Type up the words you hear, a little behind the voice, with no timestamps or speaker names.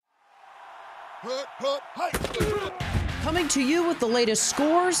Coming to you with the latest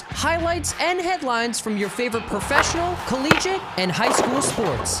scores, highlights, and headlines from your favorite professional, collegiate, and high school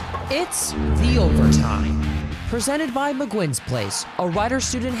sports. It's The Overtime. Presented by McGuinn's Place, a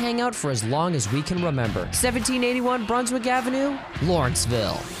writer-student hangout for as long as we can remember. 1781 Brunswick Avenue,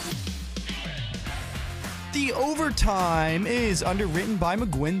 Lawrenceville. The Overtime is underwritten by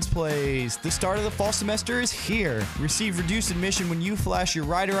McGuinn's Place. The start of the fall semester is here. Receive reduced admission when you flash your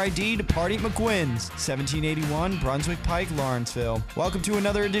rider ID to party at McGuinn's. 1781 Brunswick Pike, Lawrenceville. Welcome to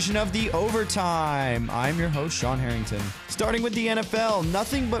another edition of The Overtime. I'm your host, Sean Harrington. Starting with the NFL,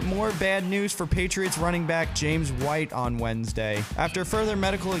 nothing but more bad news for Patriots running back James White on Wednesday. After further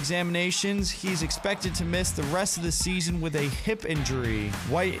medical examinations, he's expected to miss the rest of the season with a hip injury.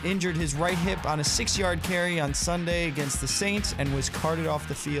 White injured his right hip on a 6-yard carry on Sunday against the Saints and was carted off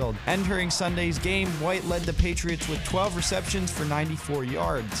the field. Entering Sunday's game, White led the Patriots with 12 receptions for 94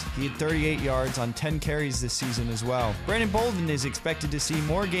 yards. He had 38 yards on 10 carries this season as well. Brandon Bolden is expected to see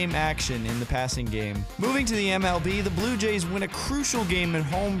more game action in the passing game. Moving to the MLB, the Blue Jays win a crucial game at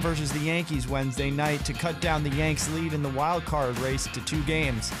home versus the Yankees Wednesday night to cut down the Yanks' lead in the wild card race to 2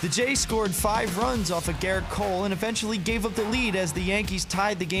 games. The Jays scored 5 runs off of Garrett Cole and eventually gave up the lead as the Yankees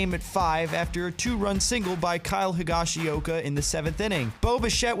tied the game at 5 after a 2-run single by Kyle Higashioka in the 7th inning. Bo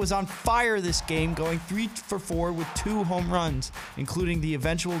Bichette was on fire this game, going 3 for 4 with 2 home runs, including the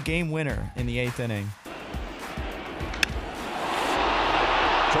eventual game winner in the 8th inning.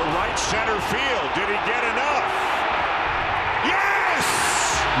 To right center field. Did he get enough? Yes!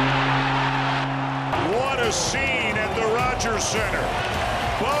 What a scene at the Rogers Center.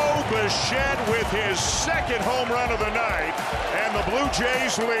 Bo Bichette with his 2nd home run of the night, and the Blue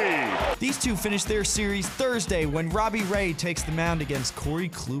Jays lead. These two finished their series Thursday when Robbie Ray takes the mound against Corey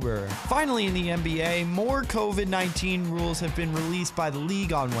Kluber. Finally, in the NBA, more COVID-19 rules have been released by the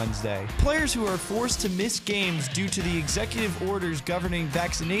league on Wednesday. Players who are forced to miss games due to the executive orders governing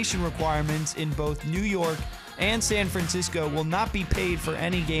vaccination requirements in both New York and San Francisco will not be paid for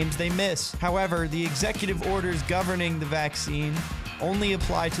any games they miss. However, the executive orders governing the vaccine only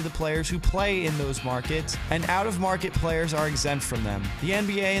apply to the players who play in those markets, and out-of-market players are exempt from them. The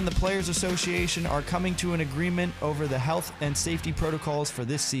NBA and the Players Association are coming to an agreement over the health and safety protocols for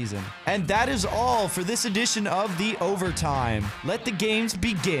this season. And that is all for this edition of The Overtime. Let the games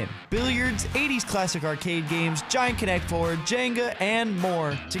begin. Billiards, 80s classic arcade games, Giant Connect Four, Jenga, and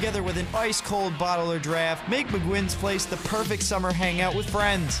more. Together with an ice-cold bottle or draft, make McGuinn's Place the perfect summer hangout with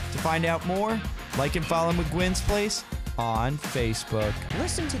friends. To find out more, like and follow McGuinn's Place on Facebook.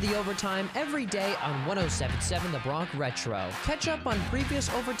 Listen to The Overtime every day on 107.7 The Bronx Retro. Catch up on previous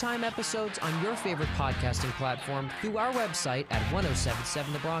Overtime episodes on your favorite podcasting platform through our website at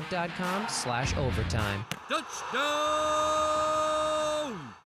 1077thebronx.com/overtime. Touchdown!